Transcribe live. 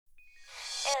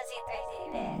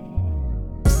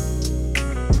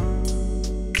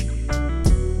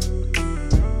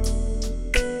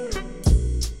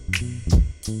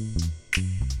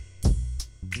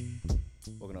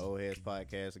Welcome to Old Heads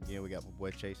Podcast again. We got my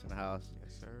boy Chase in the house.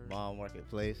 Yes, sir. Mom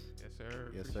Marketplace. Yes,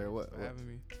 sir. Yes, Appreciate sir. you What for having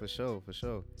me? For sure.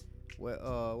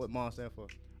 What Mom stand for?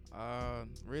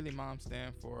 Really, mom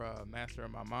stand for master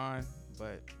of my mind,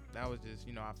 but that was just,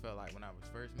 I felt like when I was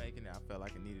first making it, I felt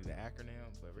like it needed an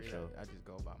acronym, but really, Sure. I just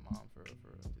go by mom for real.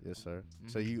 Yes, sir.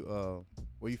 Mhm. So you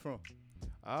where you from?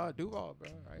 Duval, bro.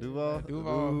 Right? Duval. Yeah,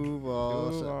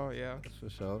 Duval. So- Yeah. that's for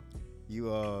sure. You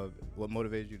what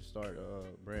motivated you to start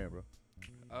brand, bro?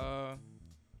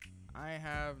 I ain't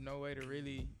have no way to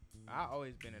really. I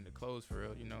always been into clothes for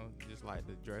real, just like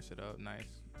to dress it up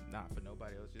nice, not for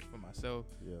nobody else, just for myself.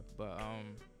 Yeah. But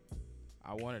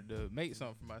I wanted to make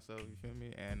something for myself, you feel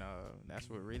me? And that's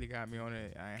what really got me on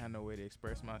it. I ain't had no way to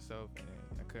express myself, and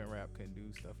I couldn't rap, couldn't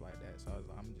do stuff like that. So I was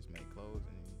like, I'm gonna just make clothes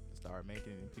and start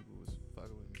making it, and people was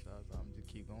fucking with me. So I was like, I'm just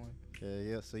keep going.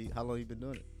 Yeah. So how long you been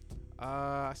doing it?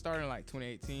 I started in like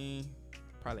 2018,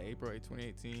 probably April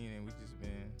 2018, and we just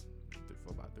been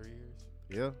for about 3 years.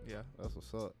 Yeah. Yeah, That's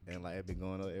what's up. And like it been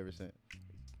going up ever since.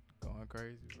 going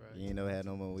crazy, bro. You ain't never had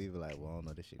no moment where you be like, well, I don't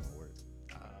know this shit gonna work.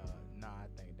 Nah, I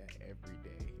think that every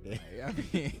day.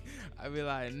 Like, I be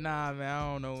like, nah, man,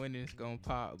 I don't know when it's gonna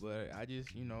pop, but I just,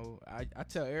 I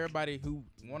tell everybody who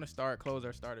want to start clothes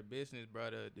or start a business,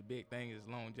 bro, the big thing is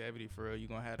longevity for real. You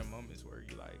gonna have the moments where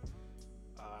you like,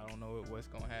 I don't know what's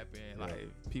gonna happen. Yeah.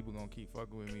 Like, people gonna keep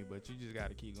fucking with me, but you just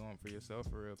gotta keep going for yourself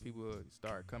for real. People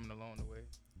start coming along the way.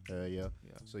 Yeah.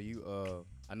 Yeah. So you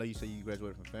I know you said you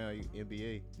graduated from FAM, you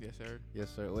MBA. Yes, sir.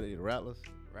 Yes, sir. What is it, Rattlers?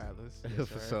 Rattlers. For Yes,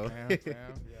 sir. sure. Fam,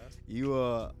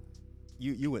 yeah.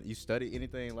 You studied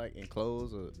anything like in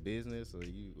clothes or business or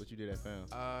what you did at FAM?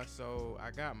 So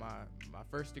I got my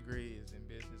first degree is in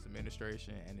business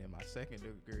administration, and then my second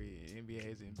degree in MBA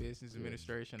is in business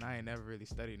administration. I ain't never really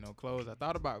studied no clothes. I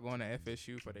thought about going to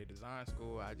FSU for their design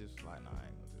school. I just like, nah, I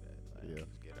ain't gonna do that. Like, Yeah.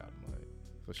 just get out of the mud.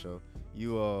 For sure.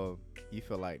 You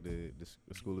feel like the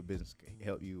school of business can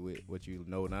help you with what you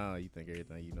know now? You think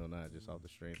everything you know now just off the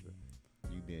strength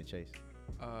of you being Chase?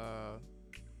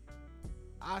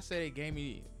 I say it gave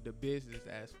me the business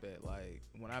aspect. Like,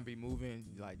 when I be moving,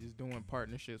 like just doing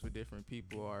partnerships with different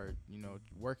people, or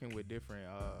working with different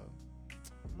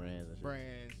Brands and shit.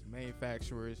 brands,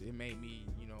 manufacturers, it made me,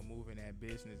 move in that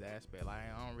business aspect. Like,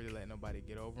 I don't really let nobody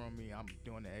get over on me. I'm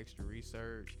doing the extra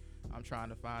research. I'm trying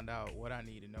to find out what I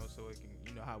need to know so it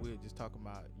can, how we were just talking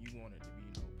about, you want it to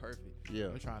be, perfect. Yeah.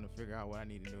 I'm trying to figure out what I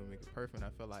need to do to make it perfect. I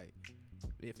feel like,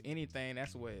 if anything,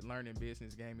 that's what learning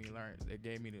business gave me. It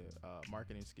gave me the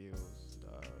marketing skills,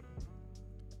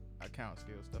 account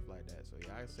skills, stuff like that. So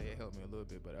yeah, I say it helped me a little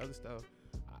bit, but other stuff,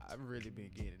 I've really been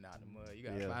getting it out of the mud. You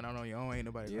gotta find out on your own. Ain't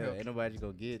nobody gonna help. Ain't nobody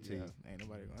gonna get it to you. Ain't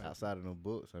nobody gonna help. Outside of no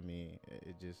books, I mean,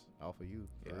 it just off of you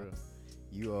for Yeah. real.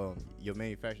 You your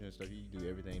manufacturing stuff, you do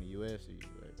everything in the US.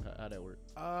 Or how that work?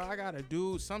 I gotta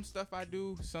do some stuff. I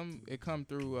do some. It come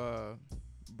through,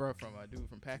 from a dude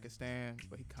from Pakistan,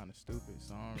 but he kind of stupid,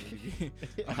 so I don't really.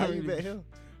 How you met him?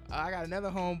 I got another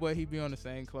homeboy. He be on the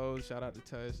same clothes. Shout out to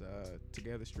Touch,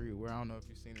 Together Street. Where I don't know if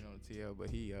you've seen it on the TL, but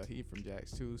he from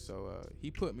Jax too. So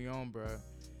he put me on, bruh.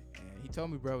 And he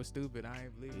told me bro was stupid. I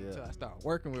ain't believe it until I started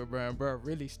working with bro. And bro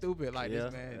really stupid. Like,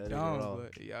 this man dumb,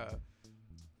 but yeah,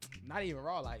 not even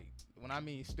raw. Like, when I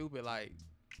mean stupid, like.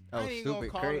 I ain't even gonna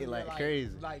call him,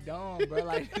 crazy. Like dumb, bro.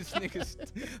 Like, this nigga's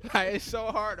like, it's so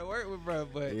hard to work with, bro.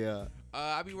 But Yeah.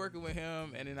 I be working with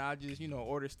him, and then I just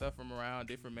order stuff from around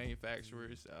different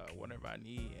manufacturers, whatever I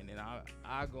need, and then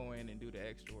I go in and do the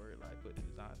extra work, like put the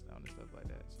designs down and stuff like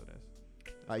that. So that's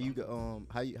How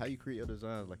you create your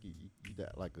designs? Like you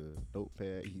got like a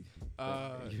notepad.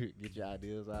 You get your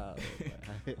ideas out.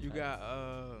 you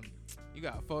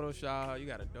got Photoshop, you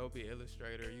got Adobe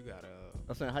Illustrator, you got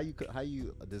I'm saying how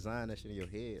you design that shit in your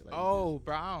head? Like bro,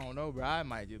 I don't know, bro. I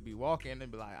might just be walking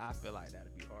and be like, I feel like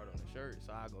that'd be hard on the shirt,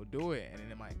 so I go do it, and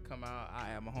then it might come out. I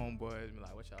have my homeboys and be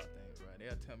like, what y'all think, bro?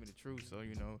 They'll tell me the truth, so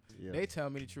they tell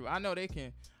me the truth. I know they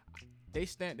can.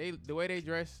 The way they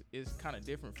dress is kind of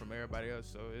different from everybody else,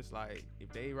 so it's like if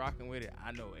they rocking with it,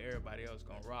 I know everybody else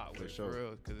gonna rock with it for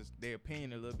real, because it's their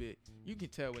opinion a little bit. You can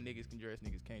tell when niggas can dress,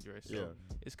 niggas can't dress, so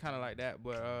it's kind of like that.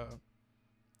 But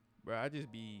bro, I just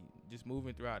be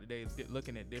moving throughout the day,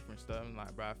 looking at different stuff, and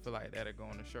like, bro, I feel like that'll go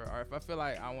on the shirt, or if I feel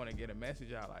like I want to get a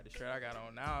message out, like the shirt I got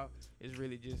on now is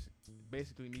really just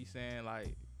basically me saying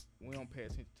like, we don't pay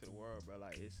attention to the world, bro.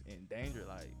 Like, it's in danger,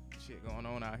 like shit going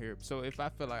on out here. So if I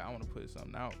feel like I want to put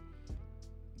something out,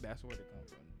 that's where it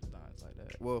comes from, designs like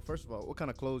that. Well, first of all, what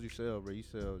kind of clothes you sell, bro? You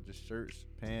sell just shirts,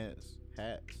 pants,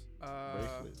 hats,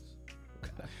 Bracelets.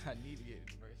 I need to get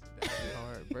bracelets. That'd be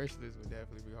hard. Bracelets would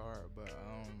definitely be hard, but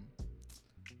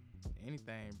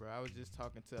anything, bro. I was just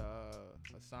talking to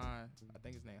Hassan. I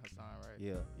think his name Hassan, right?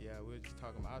 Yeah. Yeah, we were just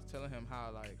talking about. I was telling him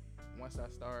how like once I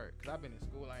start, cause I've been in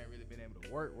school, I ain't really been able to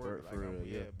work Work like for real,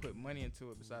 yeah. put money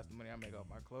into it besides the money I make off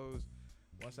my clothes.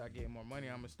 Once I get more money,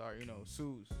 I'm gonna start,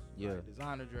 suits, like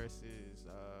designer dresses,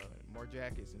 more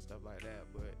jackets and stuff like that.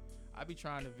 But I be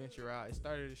trying to venture out. It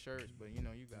started as shirts, but you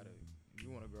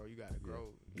want to grow, you gotta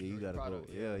grow. Yeah, you gotta grow.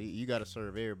 Yeah, you gotta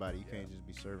serve everybody. You can't just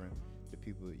be serving the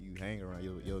people that you hang around,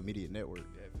 your immediate network.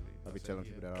 Definitely. I be telling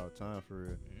people that all the time, for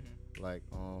real. Mm-hmm. Like,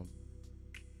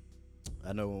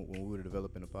 I know when we were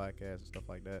developing the podcast and stuff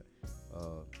like that,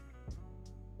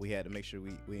 we had to make sure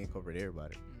we incorporate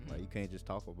everybody. Mm-hmm. Like, you can't just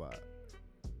talk about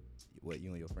what you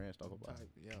and your friends talk about.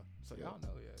 Yeah. So y'all know,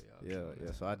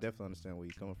 Yeah. So I definitely understand where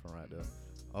you're coming from right there.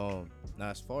 Now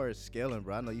as far as scaling,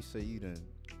 bro, I know you say you done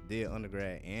did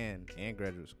undergrad and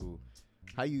graduate school.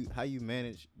 How you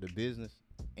manage the business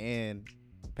and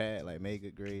make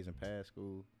good grades and pass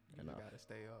school? You gotta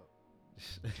stay up.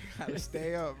 You gotta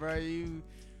stay up, bro.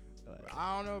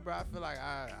 I don't know, bro. I feel like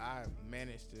I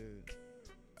managed to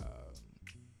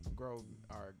grow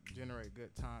or generate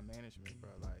good time management, bro.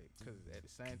 Like, cause at the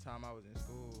same time I was in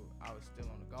school, I was still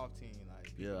on the golf team. Like,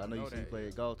 I know you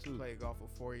played golf too. Played golf for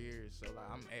 4 years, so like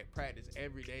I'm at practice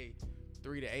every day,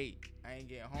 3 to 8. I ain't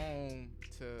getting home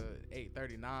to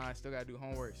 8:39. Still gotta do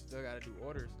homework. Still gotta do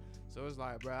orders. So it's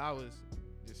like, bro, I was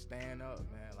just staying up,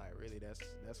 man. Like, really,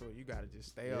 that's what you gotta just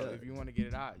stay up. If you want to get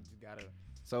it out, you just gotta.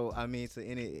 So I mean, to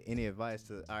any advice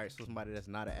to so somebody that's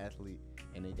not an athlete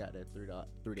and they got that 3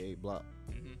 to 8 block.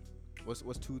 Mm-hmm. What's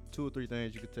two or three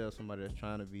things you could tell somebody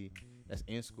that's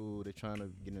in school, they're trying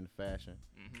to get into fashion?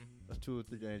 Mm-hmm. That's 2 or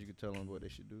 3 things you could tell them what they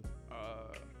should do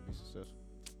to be successful.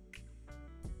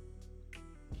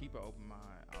 Keep an open mind.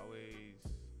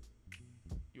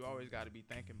 You always got to be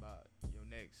thinking about your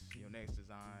next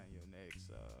design, your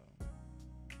next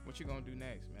what you gonna do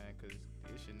next, man? Cause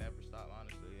it should never stop.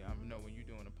 Honestly, I know when you're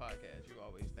doing a podcast, you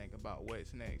always think about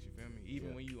what's next. You feel me?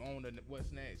 Even when you own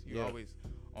what's next, you always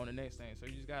on the next thing. So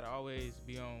you just gotta always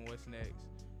be on what's next.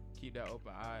 Keep that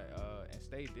open eye and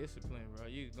stay disciplined, bro.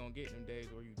 You gonna get them days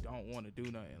where you don't want to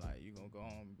do nothing. Like, you gonna go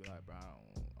home and be like, bro,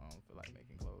 I don't feel like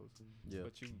making clothes. Yeah.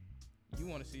 But you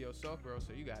want to see yourself grow,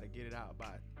 so you gotta get it out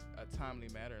by a timely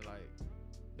manner. Like,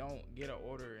 don't get an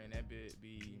order and that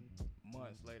be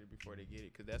months later before they get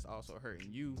it, because that's also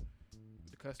hurting you.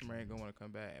 The customer ain't gonna want to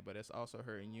come back, but that's also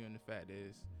hurting you. And the fact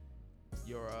is,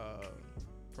 your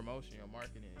promotion, your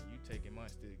marketing, you taking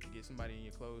months to get somebody in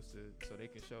your clothes so they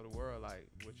can show the world like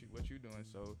what you doing.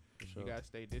 So you gotta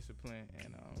stay disciplined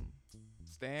and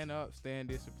staying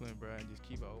disciplined, bro, and just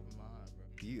keep an open mind,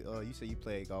 bro. You said you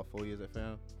played golf 4 years at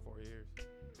FAM? 4 years.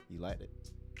 You liked it?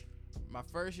 My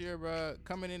first year, bro,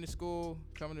 coming into school,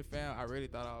 coming to FAM, I really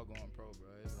thought I was going pro, bro.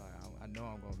 It's like, I know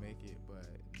I'm gonna make it, but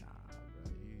nah,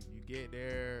 bro. You get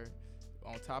there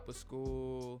on top of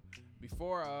school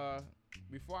before I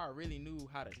really knew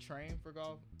how to train for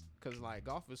golf, cause like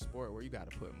golf is a sport where you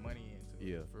gotta put money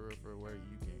into it for where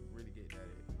you can really get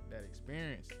that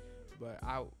experience. But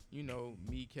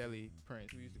me, Kelly,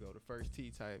 Prince, we used to go to first tee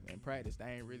type and practice. That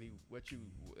ain't really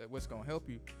what's gonna help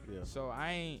you. Yeah. So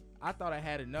I thought I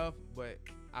had enough, but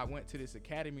I went to this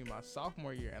academy my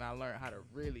sophomore year and I learned how to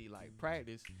really like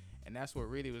practice. And that's what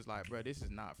really was like, bro, this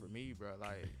is not for me, bro.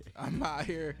 Like, I'm out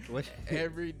here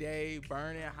every day,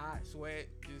 burning hot sweat.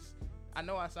 Just, I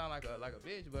know I sound like a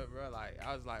bitch, but bro, like,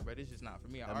 I was like, bro, this is not for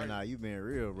me. You being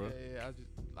real, bro. Yeah, I was just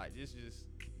like, this just,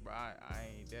 bro, I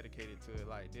ain't dedicated to it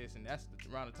like this. And that's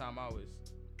around the time I was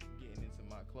getting into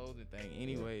my clothing thing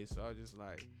anyway. So I was just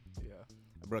like, yeah.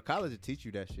 Bro, college will teach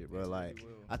you that shit, bro. Like,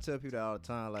 really, I tell people that all the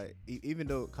time. Like, even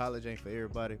though college ain't for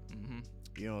everybody,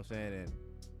 you know what I'm saying? And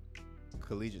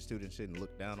collegiate students shouldn't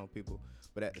look down on people,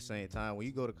 but at the same time, when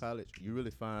you go to college, you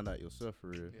really find out yourself for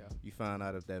real. Yeah. You find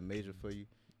out if that major for you.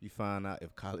 You find out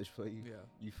if college for you. Yeah.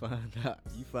 You find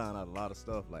out a lot of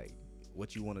stuff, like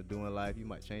what you want to do in life. You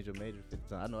might change your major 50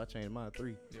 times. I know I changed mine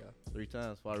 3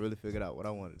 times before I really figured out what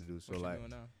I wanted to do. So what you doing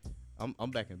now?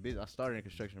 I'm back in business. I started in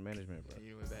construction management, bro. Yeah,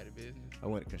 you went back to business? I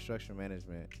went to construction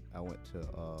management. I went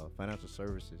to financial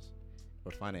services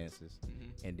or finances,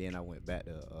 and then I went back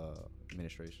to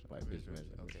administration, like business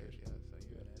management. Okay, yeah. So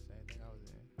you in that same thing I was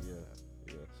in.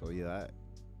 Yeah. So yeah,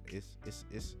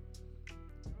 it's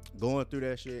going through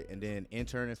that shit, and then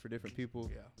interning for different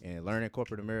people, and learning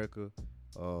corporate America.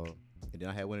 And then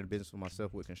I had went into business for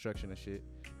myself with construction and shit.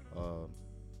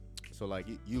 So like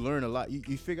you learn a lot.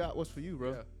 You figure out what's for you,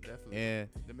 bro. Yeah, definitely. And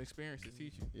them experiences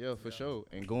teach you. Yeah, for sure.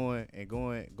 And going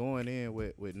in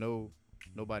with no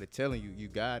nobody telling you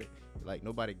got it. Like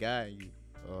nobody guiding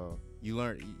you. You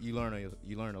learn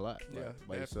a lot. Yeah, like,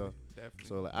 by yourself. Definitely.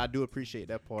 So like I do appreciate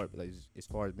that part. Like as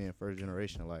far as being first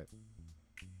generation, like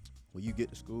when you get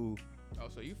to school. Oh,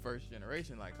 so you first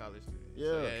generation like college student. Yeah.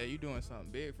 So, yeah, you doing something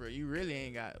big for it. You really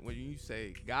ain't got, when you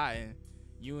say guiding,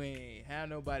 you ain't have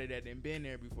nobody that done been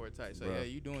there before type. So, yeah,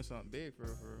 you doing something big for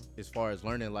real. As far as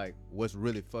learning, like, what's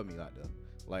really for me out there.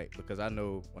 Like, because I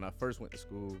know when I first went to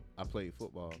school, I played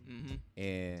football. Mm-hmm.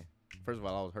 And first of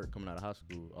all, I was hurt coming out of high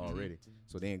school already. Mm-hmm.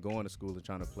 So then going to school and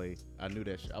trying to play, I knew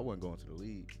that I wasn't going to the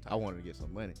league. Type. I wanted to get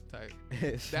some money. Type.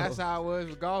 So, that's how I was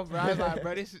with golf, bro. I was like,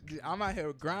 bro, I'm out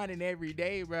here grinding every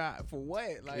day, bro. For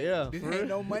what? Like, this ain't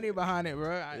no money behind it,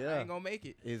 bro. I ain't gonna make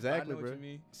it. Exactly, I know bro. What you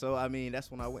mean. So, I mean, that's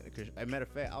when I went to, as a matter of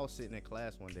fact, I was sitting in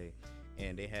class one day,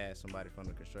 and they had somebody from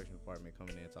the construction department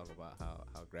coming in and talk about how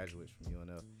graduates from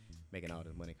UNF making all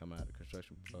this money coming out of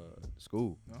construction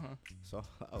school. So,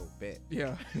 bet.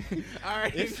 Yeah. I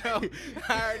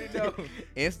already know.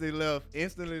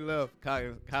 Instantly left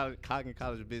Coggin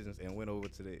College of Business and went over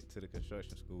to the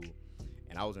construction school.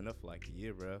 And I was in there for like a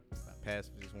year, bro. I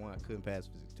passed physics 1, I couldn't pass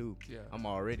physics 2. Yeah. I'm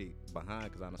already behind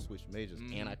because I done switched majors,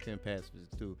 and I couldn't pass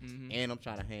physics 2. And I'm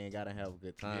trying to hang out and have a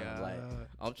good time. Yeah. Like,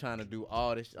 I'm trying to do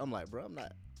all this. I'm like, bro, I'm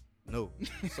not. No.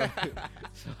 So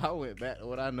I went back to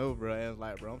what I know, bro, and was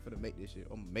like, bro, I'm finna make this shit.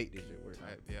 I'm gonna make this shit work.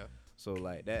 Right, yeah. So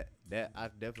like that I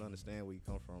definitely understand where you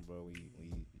come from, bro.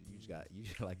 You just got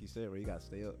like you said, bro, you gotta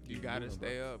stay up. You gotta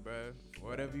stay up, bro.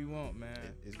 Whatever you want, man.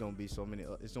 It's gonna be so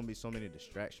many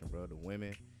distractions, bro. The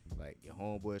women, like your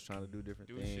homeboys trying to do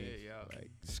different things. Shit, yeah. Like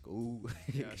school.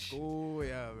 School,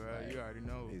 yeah, bro. Like, you already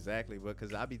know. Exactly, bro.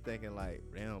 Cause I be thinking like,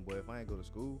 damn, boy, if I ain't go to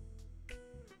school, I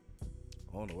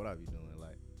don't know what I be doing.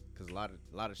 Like, cause a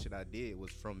lot of shit I did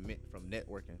was from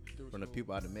networking from the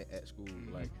people I met at school.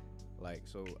 Like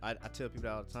so I tell people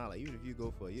all the time, like even if you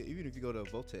go to a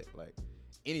Votech, like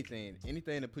anything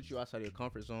that puts you outside of your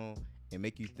comfort zone and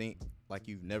make you think like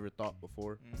you've never thought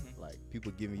before, like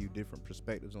people giving you different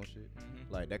perspectives on shit,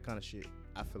 like that kind of shit,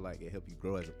 I feel like it help you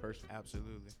grow as a person.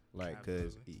 Absolutely. Like,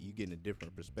 cause you getting a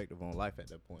different perspective on life at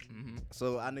that point.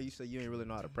 So I know you said you ain't really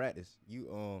know how to practice.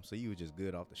 So you were just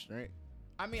good off the strength.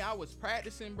 I mean, I was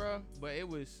practicing, bro, but it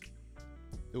wasn't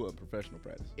professional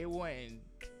practice. It wasn't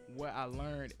what I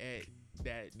learned at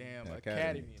that damn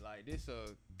academy. Like this,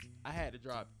 I had to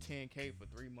drop $10K for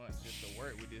 3 months just to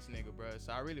work with this nigga, bro.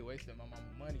 So I really wasted my mama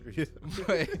money.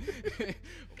 but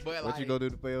what like, you gonna do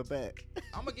to pay her back?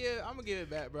 I'm gonna give it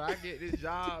back, bro. I get this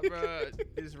job, bro.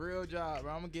 This real job,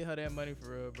 bro. I'm gonna get her that money for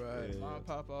real, bro. Yeah. Mom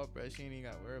pop off, bro. She ain't even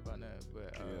got to worry about that.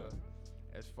 But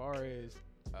as far as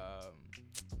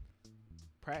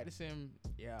practicing,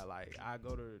 yeah, like I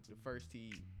go to the first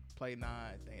tee, play 9,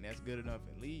 think that's good enough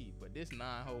and leave. But this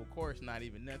 9-hole course, not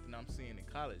even nothing I'm seeing in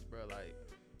college, bro. Like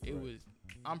it was,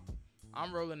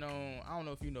 I'm rolling on. I don't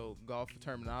know if you know golf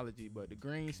terminology, but the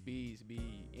green speeds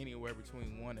be anywhere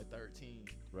between 1 to 13.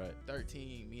 Right.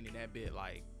 13 meaning that bit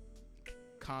like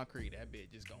concrete. That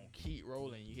bit just gonna keep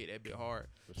rolling. You hit that bit hard.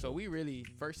 Sure. So we really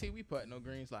first tee we putting no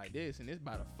greens like this, and it's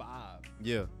about a 5.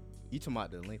 Yeah. You talking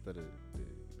about the length of the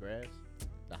grass?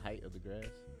 The height of the grass?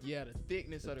 Yeah, the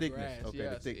thickness of the grass. Okay,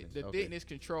 yeah, the thickness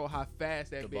control how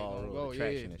fast that bit gonna go. Yeah,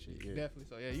 and shit, yeah, definitely.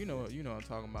 So yeah, you know what I'm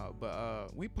talking about.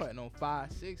 But we putting on 5,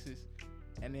 6s,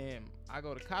 and then I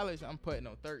go to college. I'm putting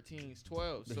on 13s,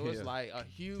 12s. So it's like a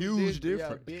huge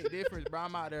difference. Yeah, big difference. Bro,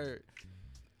 I'm out there.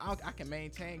 I can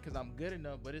maintain because I'm good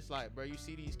enough. But it's like, bro, you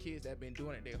see these kids that been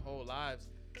doing it their whole lives.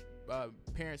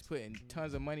 Parents putting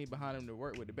tons of money behind them to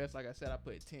work with. The best, like I said, I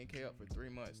put $10K up for 3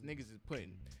 months. Niggas is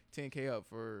putting $10K up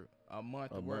for a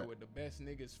month to work with the best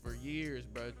niggas for years,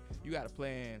 bro. You got to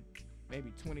play in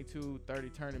maybe 22, 30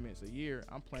 tournaments a year.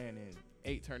 I'm playing in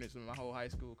 8 tournaments in my whole high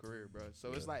school career, bro.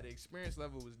 So it's like the experience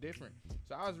level was different.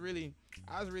 So I was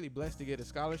really blessed to get a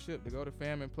scholarship to go to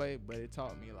FAM and play, but it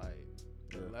taught me like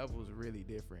the levels really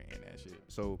different in that shit.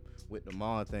 So with the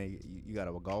mom thing, you got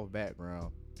a golf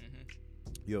background.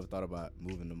 You ever thought about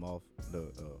moving the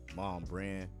mom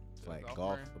brand, like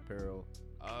golf apparel?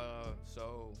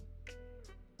 So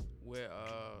with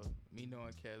me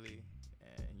knowing Kelly,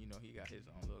 and you know he got his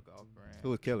own little golf brand.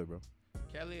 Who is Kelly, bro?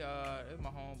 Kelly, is my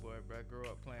homeboy, bro. Grew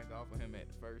up playing golf with him at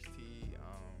the first tee.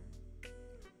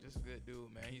 Just a good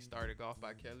dude, man. He started Golf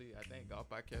by Kelly. I think Golf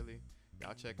by Kelly.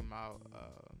 Y'all check him out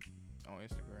on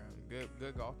Instagram.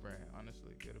 Good golf brand,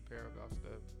 honestly. Good apparel golf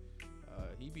stuff.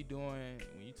 He be doing,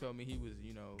 when you told me he was,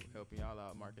 you know, helping y'all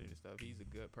out marketing and stuff, he's a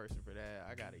good person for that.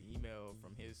 I got an email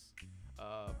from his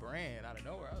brand out of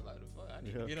nowhere. I was like, the fuck, I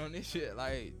need to get on this shit.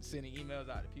 Like, sending emails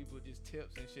out to people, just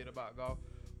tips and shit about golf.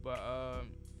 But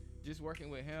just working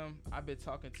with him, I've been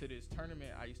talking to this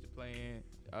tournament I used to play in.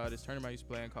 Called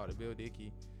the Bill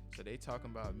Dickey. So they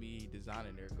talking about me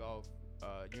designing their golf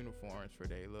uniforms for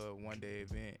their little one-day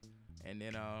event. And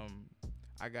then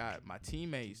I got my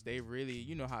teammates. They really,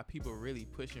 you know how people really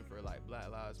pushing for like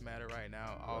Black Lives Matter right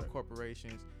now. All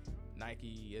corporations,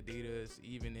 Nike, Adidas,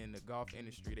 even in the golf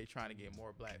industry, they trying to get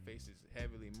more black faces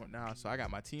heavily more now. So I got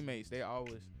my teammates. They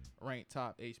always rank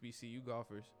top HBCU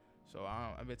golfers. So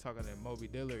I've been talking to Moby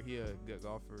Diller. He a good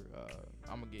golfer.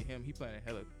 I'm gonna get him. He playing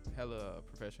hella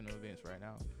professional events right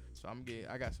now. So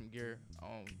I got some gear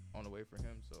on the way for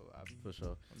him. So for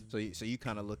sure. So you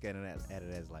kind of look at it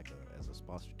as like a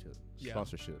sponsorship. Yeah.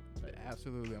 Sponsorship.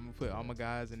 Absolutely. I'm gonna put all my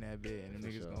guys in that bit, and the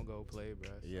niggas gonna go play, bro.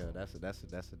 So. Yeah, that's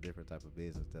a different type of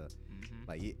business.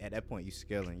 Like at that point, you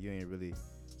scaling. You ain't really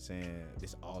saying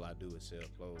this all I do is sell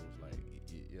clothes. Like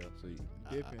yeah. So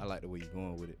I like the way you're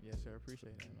going with it. Yes, sir.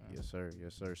 Appreciate that, man.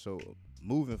 Yes, sir. So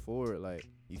moving forward, like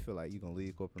you feel like you gonna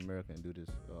leave corporate America and do this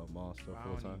mall stuff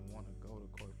full time? I don't even want to go to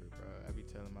corporate, bro. I be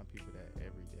telling my people that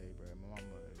every day, bro. My mama,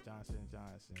 Johnson &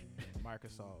 Johnson,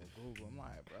 Microsoft, Google. I'm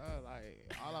like, bro,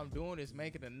 like all I'm doing is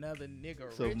making another nigga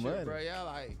richer, money. Bro. Yeah,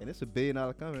 like. And it's $1 billion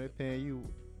company. They're paying you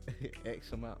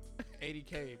X amount.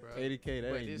 $80K, bro. $80K.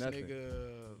 That but ain't this nothing.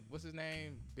 Nigga, what's his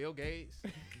name? Bill Gates.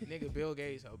 Nigga, Bill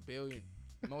Gates,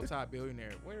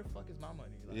 multi-billionaire. Where the fuck is my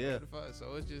money? Like, yeah. What the fuck?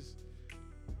 So it's just.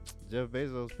 Jeff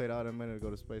Bezos paid all that money to go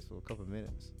to space for a couple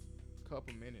minutes.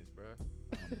 Couple minutes, bro.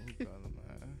 Who call him,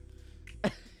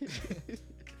 man?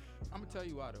 I'm gonna tell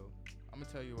you why though. I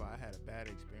had a bad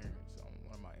experience on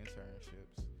one of my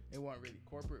internships. It wasn't really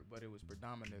corporate, but it was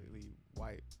predominantly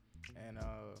white. And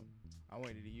I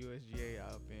went to the USGA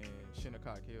up in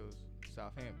Shinnecock Hills,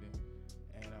 Southampton,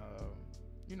 and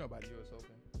you know about the U.S.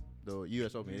 Open. The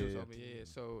U.S. Open, yeah.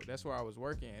 So that's where I was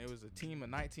working. It was a team of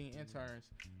 19 interns,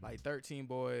 like 13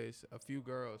 boys, a few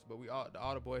girls, but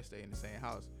all the boys stayed in the same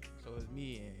house. So it was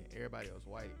me and everybody else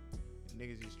white. And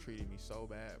niggas just treated me so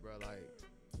bad, bro. Like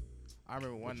I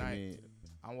remember one night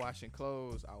I'm washing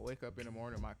clothes. I wake up in the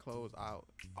morning, my clothes out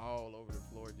all over the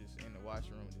floor, just in the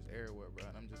washroom, just everywhere, bro.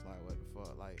 And I'm just like, what the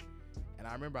fuck, like. And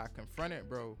I remember I confronted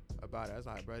bro about it. I was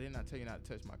like, bro, didn't I tell you not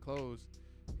to touch my clothes?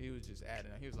 He was just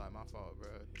adding. He was like, my fault, bro.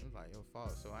 It was like, your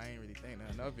fault. So I ain't really think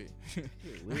nothing of it.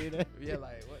 Weird. Yeah,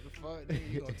 like, what the fuck?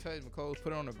 Nigga, you gonna touch my clothes,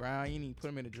 put it on the ground. You need to put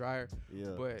them in the dryer. Yeah.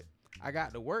 But I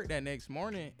got to work that next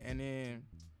morning, and then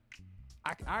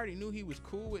I already knew he was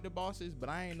cool with the bosses, but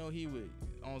I didn't know he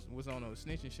was on no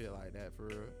snitching shit like that for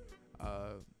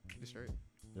the straight.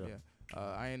 Yeah.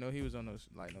 I didn't know he was on no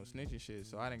snitching shit,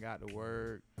 so I didn't got to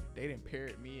work. They didn't pair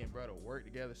me and brother work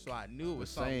together, so I knew it was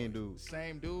same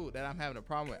dude that I'm having a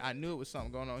problem with. I knew it was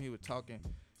something going on. He was talking.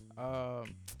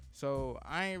 So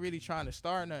I ain't really trying to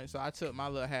start nothing. So I took my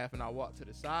little half and I walked to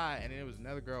the side, and then there was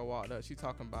another girl walked up. She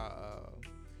talking about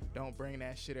don't bring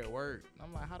that shit at work. And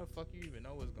I'm like, how the fuck you even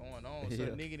know what's going on? So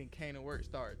the nigga that came to work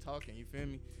started talking. You feel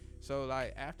me? So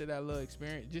like after that little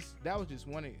experience, that was just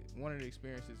one of the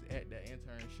experiences at that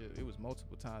internship. It was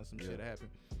multiple times some shit happened,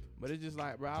 but it's just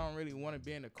like, bro, I don't really want to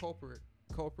be in a corporate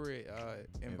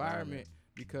environment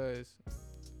because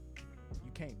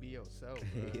you can't be yourself,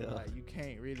 bro. Like you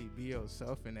can't really be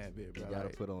yourself in that bit, bro. You gotta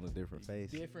put on a different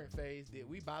face.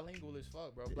 We bilingual as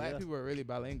fuck, bro. Black people are really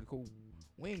bilingual. Cool.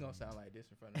 We ain't gonna sound like this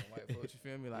in front of white folks. You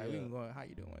feel me? Like we can go, how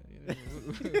you doing? You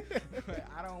know?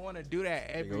 I don't want to do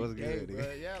that every day,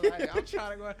 bro. Yeah, like I'm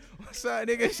trying to go, what's up,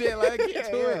 nigga? Shit, like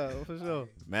get to it. For sure.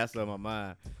 Master of my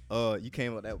mind. You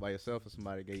came up with that by yourself, or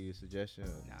somebody gave you a suggestion?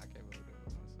 Nah, I came up with that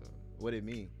by myself. What it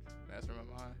mean? Master of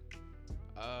my mind.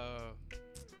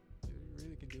 You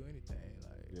really can do anything.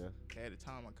 Like at the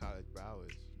time in college, bro, I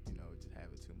was just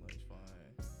having too much fun.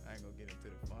 I ain't gonna get into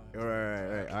the fun.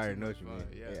 Right. I already know what you mean.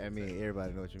 Yeah, I mean,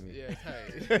 everybody know what you mean. Yeah,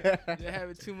 tight. Just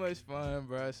having too much fun,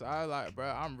 bro. So I was like, bro,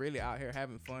 I'm really out here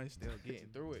having fun, still getting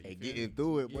through it. Getting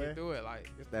through it, boy. Getting through it, like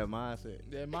it's that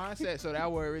mindset. So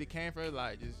that where it really came from.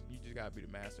 Like, you just gotta be the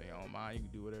master of your own mind. You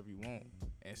can do whatever you want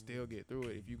and still get through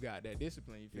it if you got that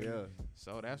discipline. You feel me?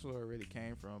 So that's where it really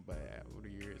came from. But over the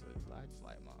years, I just like,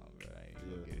 mom, bro, I ain't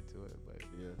gonna get into it, but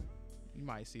you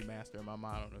might see Master of My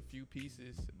Mind on a few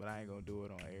pieces, but I ain't gonna do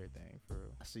it on everything, for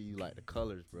real. I see you like the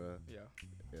colors, bro. Yeah,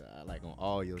 I like on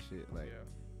all your shit. Like,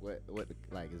 what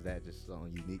is that just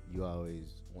something unique? You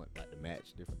always want like to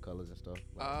match different colors and stuff.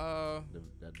 Like,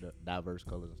 the diverse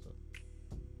colors and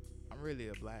stuff. I'm really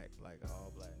a black, like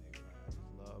all black nigga. I just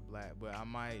love black, but I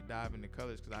might dive into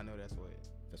colors because I know that's what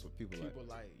people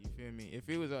like. You feel me? If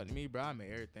it was up to me, bro, I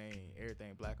make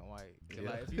everything black and white. Yeah.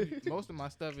 Like most of my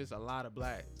stuff is a lot of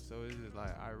black, so it's just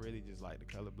like I really just like the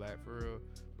color black for real.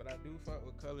 But I do fuck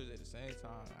with colors at the same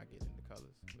time. I get into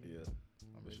colors.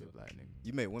 I'm really a black nigga.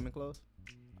 You make women clothes?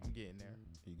 I'm getting there.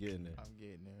 You getting there? I'm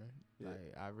getting there. Yeah.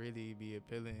 Like, I really be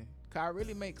appealing. Cause I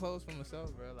really make clothes for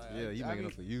myself, bro. Like, Yeah, you making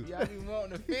them for you. Yeah, I be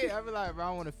wanting to fit. I be like, bro,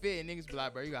 I want to fit. And niggas be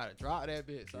like, bro, you gotta drop that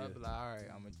bitch. So I be like, all right,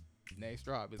 next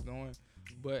drop is going.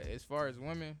 But as far as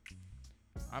women,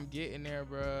 I'm getting there,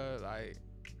 bro. Like,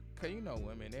 cause you know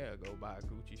women, they'll go buy a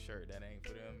Gucci shirt that ain't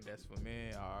for them, that's for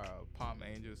men. Or Palm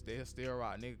Angels, they'll still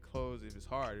rock nigga clothes if it's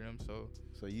hard to them.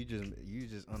 So you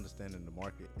just understanding the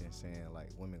market and saying like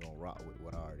women gonna rock with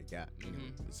what I already got.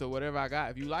 Mm-hmm. So whatever I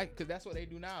got, if you like, cause that's what they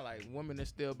do now. Like, women that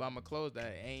still buy my clothes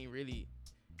that ain't really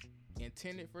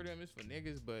intended for them, it's for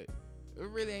niggas, but it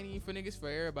really ain't even for niggas, for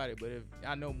everybody. But if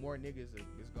I know more niggas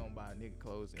is gonna buy nigga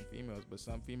clothes than females, but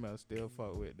some females still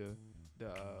fuck with the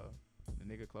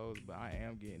nigga clothes. But I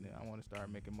am getting it. I want to start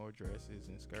making more dresses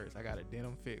and skirts. I got a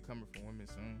denim fit coming for women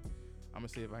soon. I'm gonna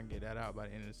see if I can get that out by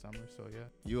the end of the summer. So yeah.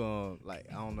 You like,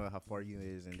 I don't know how far you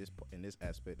is in this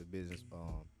aspect of business.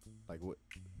 Like, what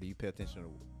do you pay attention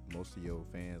to most of your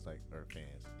fans, like, or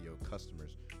fans, your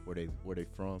customers, where they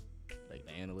from, like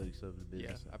the analytics of the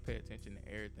business? Yeah, I pay attention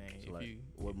to everything. So if like, you,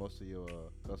 where most of your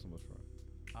customers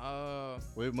from?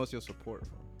 Where most of your support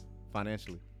from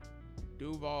financially?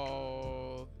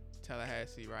 Duval,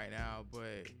 Tallahassee right now,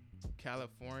 but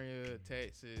California,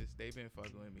 Texas, they've been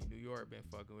fucking with me. New York been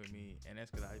fucking with me, and that's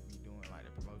because I be doing like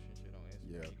the promotion shit on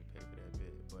Instagram. Yeah. You can pay for that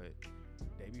bit, but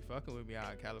they be fucking with me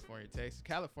out in California, Texas.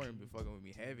 California been fucking with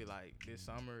me heavy. Like this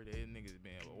summer, they niggas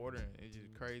been ordering. It's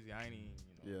just crazy. I ain't even,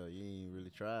 Yeah, you ain't really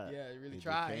tried. Yeah, really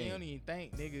tried. You don't even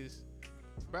think niggas.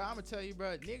 Bro, I'm gonna tell you,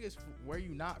 bro, niggas where you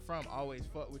not from always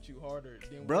fuck with you harder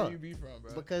than where you be from,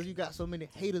 bro. Because you got so many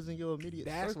haters in your immediate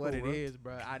circle. That's what it is,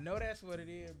 bro. I know that's what it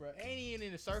is, bro. Ain't even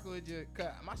in the circle. It just, cause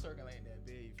my circle ain't that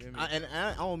big, you feel me? And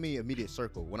I don't mean immediate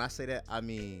circle. When I say that, I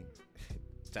mean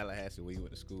Tallahassee, where you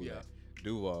went to school. Yeah. At.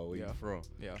 Duval, where you from.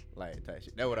 Yeah. Like, type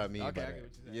shit. That's what I mean Okay, by I that. get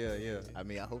what you're saying. Yeah. I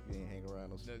mean, I hope you ain't hang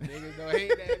around those. The niggas don't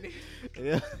hate that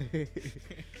nigga. Yeah.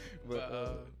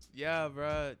 but yeah,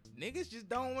 bro. Niggas just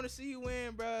don't want to see you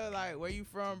win, bro. Like, where you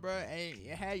from, bro? And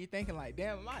it had you thinking like,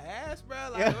 damn, my ass, bro.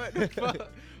 Like, what the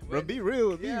fuck? Bro, be real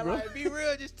with me, bro. Like, be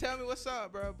real. Just tell me what's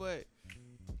up, bro. But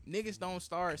niggas don't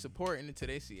start supporting until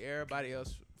they see everybody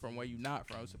else from where you not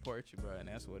from support you, bro. And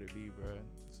that's what it be, bro.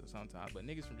 So sometimes, but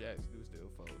niggas from Jackson do still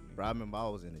fuck with me. Bro, I remember I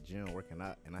was in the gym working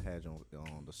out, and I had you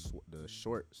on the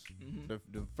shorts. Mm-hmm.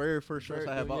 The very first shorts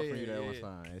I had bought for you that one yeah.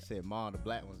 time. It said Mom, the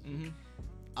black ones. Mm-hmm.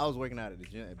 I was working out at the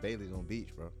gym at Bailey's on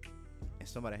Beach, bro. And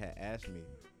somebody had asked me,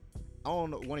 I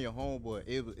don't know, one of your homeboys,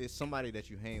 it's somebody that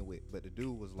you hang with, but the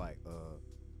dude was like,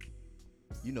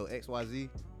 you know XYZ? And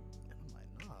I'm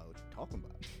like, nah, what you talking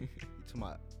about? You talking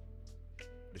about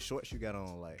the shorts you got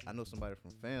on? Like, I know somebody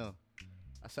from fam.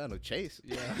 I said, I know Chase.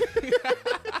 Yeah.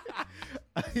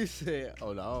 He said,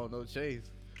 oh, no, I don't know Chase.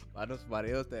 I know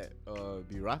somebody else that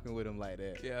be rocking with him like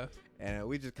that. Yeah. And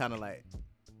we just kind of like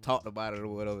talked about it or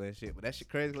whatever and shit. But that shit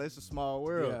crazy. Like, it's a small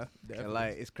world. Yeah, definitely. And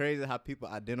like, it's crazy how people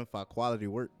identify quality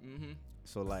work. Mm-hmm.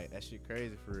 So like, that shit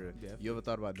crazy for real. Definitely. You ever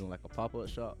thought about doing like a pop-up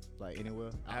shop, like anywhere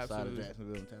outside Absolutely. of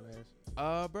Jacksonville and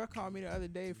Tallahassee? Bro called me the other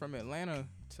day from Atlanta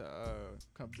to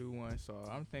come do one, so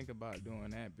I'm thinking about doing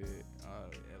that bit.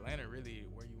 Atlanta really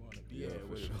where you want to be at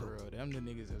with it, for real. Them the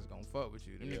niggas that's gonna fuck with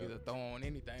you. Them niggas that throw on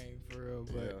anything for real.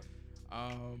 But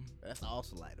that's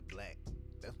also like the black.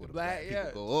 That's where the black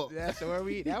people go up. That's where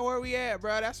we at,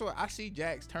 bro. That's what I see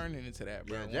Jax turning into that,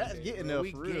 bro. Yeah, Jax getting there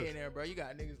we for real. Getting there, bro. You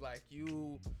got niggas like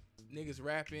you. Niggas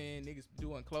rapping, niggas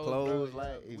doing clothes, bro.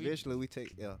 Like eventually we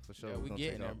take, for sure. Yeah, we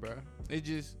getting there, bro. It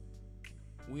just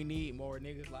we need more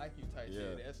niggas like you type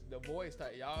shit. That's the voice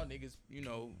type. Y'all niggas, you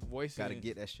know, voicing. Gotta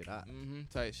get that shit out.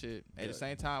 Type shit. At the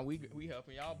same time, we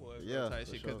helping y'all boys, bro, type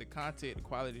shit, because the content, the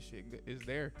quality shit is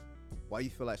there. Why you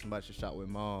feel like somebody should shop with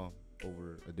Mom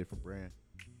over a different brand?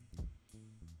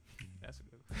 That's a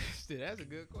good question. That's a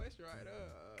good question right there.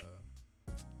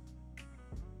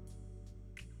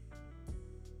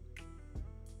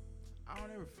 I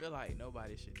don't ever feel like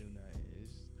nobody should do nothing.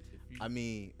 I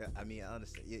mean, I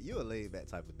understand. You're a laid back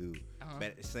type of dude, but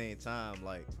at the same time,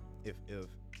 like if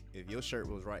your shirt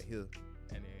was right here,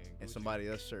 and somebody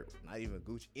else's shirt, not even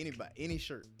Gucci, any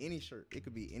shirt, it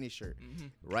could be any shirt,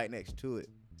 right next to it,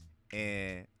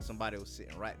 and somebody was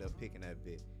sitting right there picking that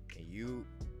bit, and you,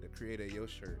 the creator of your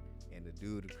shirt, and the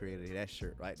dude, the creator of that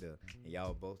shirt, right there, and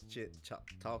y'all both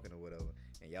talking or whatever,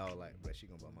 and y'all like, bro, she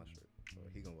gonna buy my shirt, or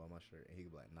he gonna buy my shirt, and he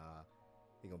gonna be like, nah.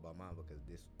 He gonna buy mine because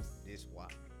this why.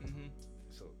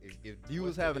 So if you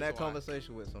was having that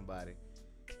conversation with somebody,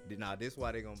 this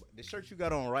why they gonna the shirt you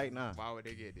got on right now. Why would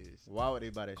they get this? Why would they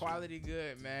buy that quality shirt?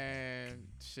 Good, man.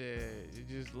 Shit, it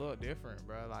just look different,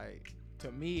 bro. Like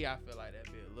to me, I feel like that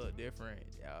bit look different.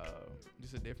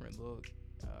 Just a different look,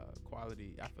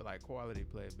 quality. I feel like quality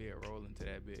play a big role into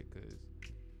that bit because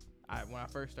when I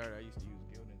first started, I used to use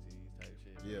gilding tees type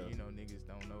shit. Yeah. But, you know, niggas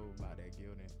don't know about that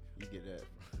gilding. You get that.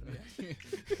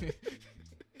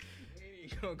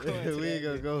 We ain't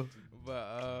gonna go.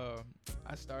 But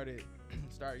I started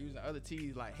using other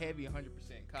tees like heavy 100%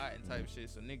 cotton type shit,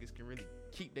 so niggas can really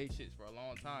keep they shits for a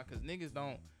long time. Cause niggas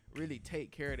don't really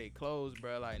take care of their clothes,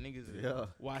 bro. Like niggas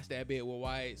wash that bit with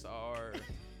whites or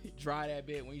dry that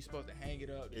bit when you supposed to hang it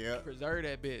up to preserve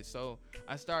that bit. So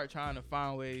I started trying to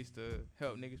find ways to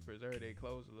help niggas preserve their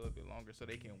clothes a little bit longer so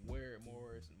they can wear it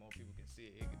more so more people can see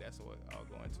it. That's what I'll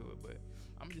go into it. But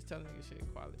I'm just telling niggas shit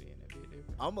quality in that bit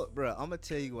different. I'm gonna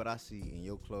tell you what I see in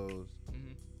your clothes.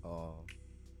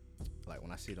 Like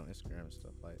when I see it on Instagram and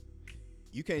stuff, like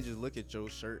you can't just look at your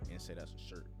shirt and say that's a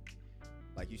shirt.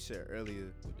 Like you said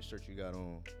earlier with the shirt you got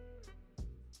on,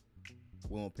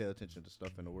 we don't pay attention to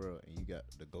stuff in the world, and you got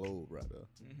the globe right there.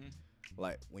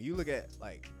 Like when you look at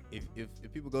like if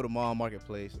people go to Mall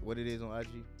Marketplace, what it is on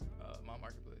IG? Mall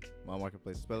Marketplace. Mall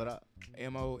Marketplace. Spell it out.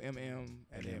 MOMM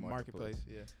and then Marketplace.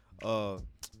 Yeah.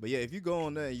 But yeah, if you go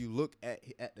on there and you look at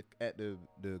the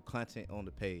content on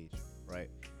the page, right?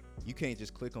 You can't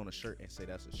just click on a shirt and say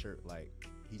that's a shirt. Like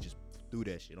he just threw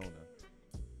that shit on there.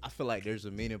 I feel like there's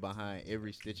a meaning behind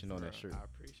every stitching on that shirt. I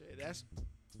appreciate it. That's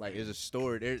like there's a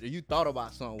story there. You thought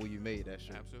about something when you made that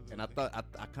shirt. Absolutely. And I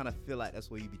kind of feel like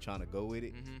that's where you be trying to go with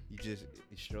it. You just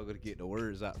struggle to get the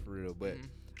words out for real. But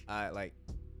I like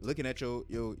looking at your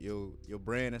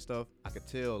brand and stuff. I could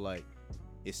tell like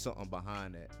it's something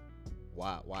behind that.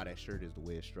 Why that shirt is the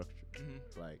way it's structured.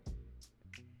 Like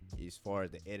as far as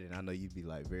the editing, I know you'd be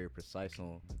like very precise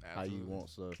on how you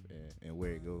want stuff and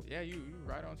where it goes. Yeah, you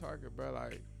right on target, bro.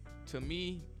 Like to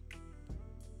me,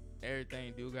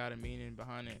 everything do got a meaning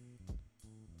behind it.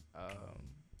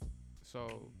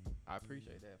 So I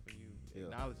appreciate that for you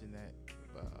acknowledging that.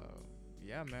 But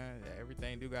yeah, man,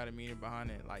 everything do got a meaning behind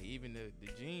it. Like even the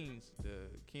jeans, the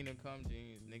Kingdom Come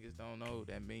jeans, niggas don't know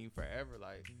that mean forever.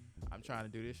 Like I'm trying to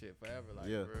do this shit forever. Like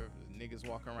forever. Niggas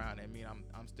walk around that mean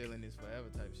I'm still in this forever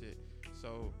type shit.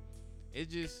 So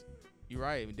it's just you're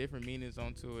right, different meanings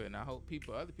onto it, and I hope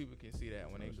other people can see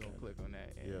that when they go click on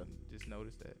that and just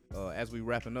notice that. As we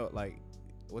wrapping up, like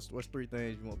what's 3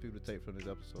 things you want people to take from this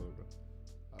episode, bro?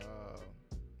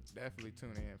 Definitely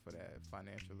tune in for that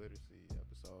financial literacy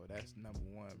episode. That's number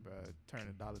 1, bro. Turn $1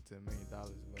 to $1 million, but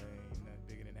ain't nothing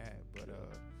bigger than that. But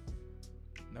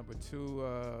number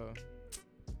 2,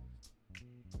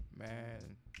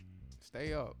 man,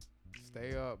 stay up,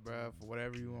 bro. For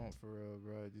whatever you want, for real,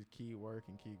 bro. Just keep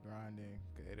working, keep grinding.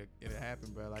 It'll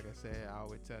happen, bro. Like I said, I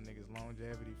always tell niggas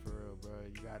longevity, for real, bro.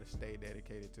 You gotta stay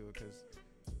dedicated to it, cause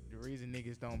the reason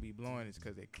niggas don't be blowing is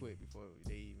because they quit before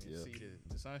they even see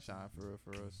the sunshine, for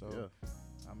real. So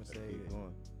I'm going to say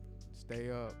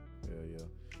stay up. Yeah.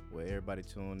 Well, everybody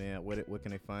tune in. What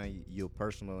can they find your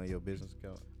personal and your business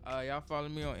account? Y'all follow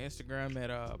me on Instagram at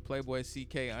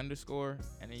PlayboyCK_, and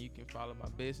then you can follow my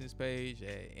business page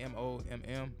at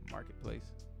MOMM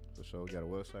Marketplace. For sure. Got a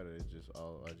website or it's just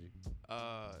all IG?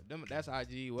 That's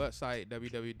IG website,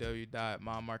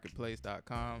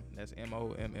 www.mommarketplace.com. That's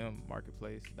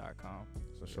MOMMmarketplace.com.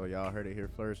 So y'all heard it here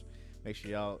first. Make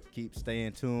sure y'all keep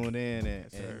staying tuned in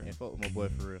and fuck with my boy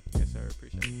for real. Yes, sir.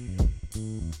 Appreciate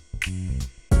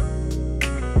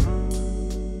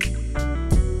it.